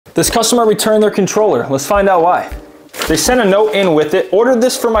This customer returned their controller. Let's find out why. They sent a note in with it. Ordered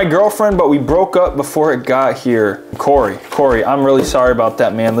this for my girlfriend, but we broke up before it got here. Corey, I'm really sorry about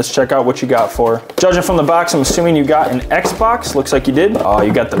that, man. Let's check out what you got for her. Judging from the box, I'm assuming you got an Xbox. Looks like you did. Oh,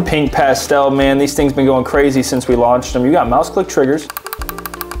 you got the pink pastel, man. These things been going crazy since we launched them. You got mouse click triggers.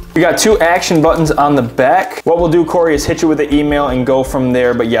 You got 2 action buttons on the back. What we'll do, Corey, is hit you with an email and go from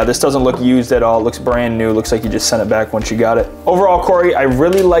there. But yeah, this doesn't look used at all. It looks brand new. Looks like you just sent it back once you got it. Overall, Corey, I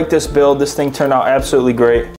really like this build. This thing turned out absolutely great.